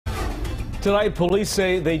Tonight, police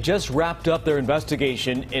say they just wrapped up their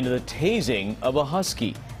investigation into the tasing of a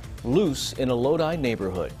husky loose in a Lodi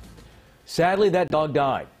neighborhood. Sadly, that dog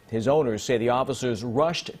died. His owners say the officers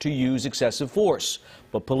rushed to use excessive force,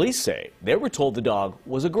 but police say they were told the dog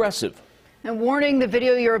was aggressive. And warning, the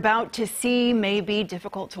video you're about to see may be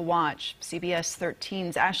difficult to watch. CBS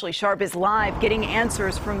 13's Ashley Sharp is live getting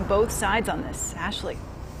answers from both sides on this. Ashley.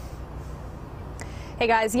 Hey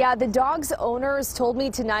guys, yeah, the dog's owners told me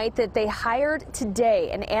tonight that they hired today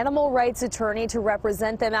an animal rights attorney to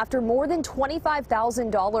represent them after more than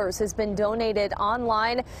 $25,000 has been donated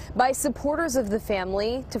online by supporters of the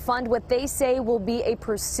family to fund what they say will be a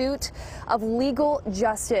pursuit of legal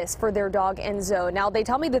justice for their dog Enzo. Now, they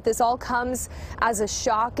tell me that this all comes as a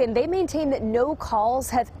shock, and they maintain that no calls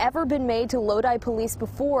have ever been made to Lodi police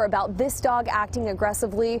before about this dog acting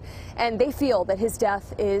aggressively, and they feel that his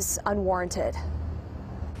death is unwarranted.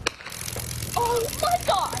 Oh my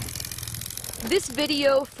God! This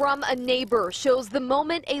video from a neighbor shows the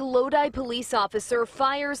moment a Lodi police officer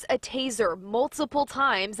fires a taser multiple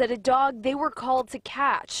times at a dog they were called to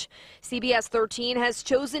catch. CBS 13 has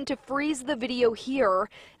chosen to freeze the video here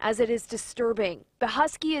as it is disturbing. The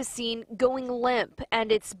husky is seen going limp,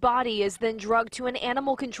 and its body is then drugged to an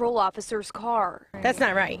animal control officer's car. That's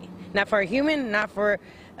not right. Not for a human, not for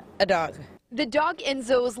a dog. The dog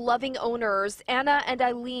Enzo's loving owners, Anna and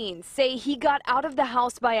Eileen, say he got out of the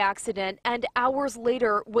house by accident and hours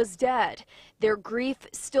later was dead. Their grief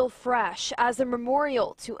still fresh as a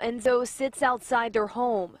memorial to Enzo sits outside their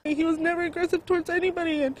home. He was never aggressive towards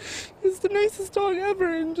anybody, and he's the nicest dog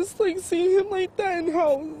ever, and just like seeing him like that and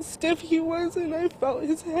how stiff he was, and I felt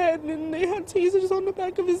his head, and they had tasers on the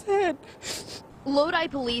back of his head. Lodi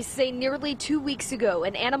police say nearly 2 weeks ago,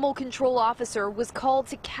 an animal control officer was called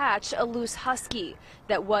to catch a loose husky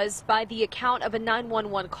that was, by the account of a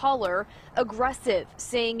 911 caller, aggressive,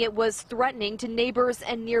 saying it was threatening to neighbors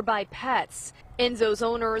and nearby pets. Enzo's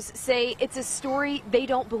owners say it's a story they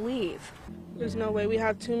don't believe. There's no way. We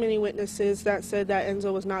have too many witnesses that said that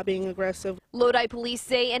Enzo was not being aggressive. Lodi police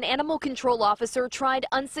say an animal control officer tried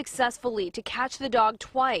unsuccessfully to catch the dog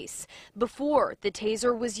twice before the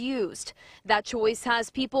taser was used. That choice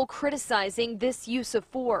has people criticizing this use of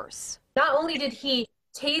force. Not only did he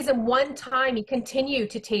tase him one time, he continued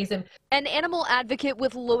to tase him. An animal advocate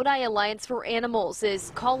with Lodi Alliance for Animals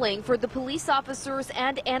is calling for the police officers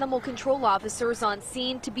and animal control officers on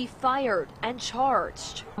scene to be fired and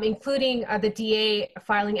charged. Including the DA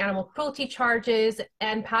filing animal cruelty charges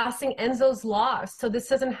and passing Enzo's laws so this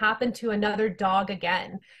doesn't happen to another dog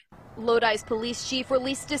again. Lodi's police chief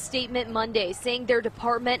released a statement Monday saying their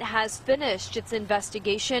department has finished its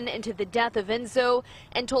investigation into the death of Enzo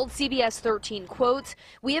and told CBS 13, quote,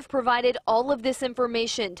 "We have provided all of this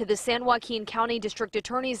information to the San Joaquin County District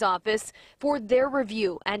Attorney's Office for their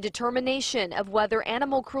review and determination of whether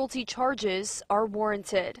animal cruelty charges are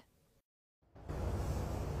warranted."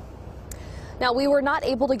 Now, we were not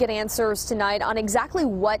able to get answers tonight on exactly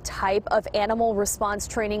what type of animal response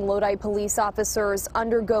training Lodi police officers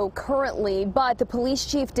undergo currently, but the police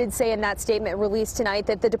chief did say in that statement released tonight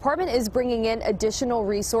that the department is bringing in additional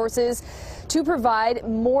resources to provide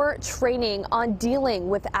more training on dealing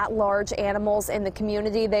with at-large animals in the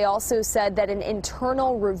community. They also said that an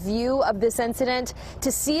internal review of this incident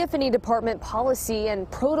to see if any department policy and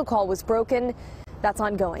protocol was broken, that's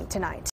ongoing tonight.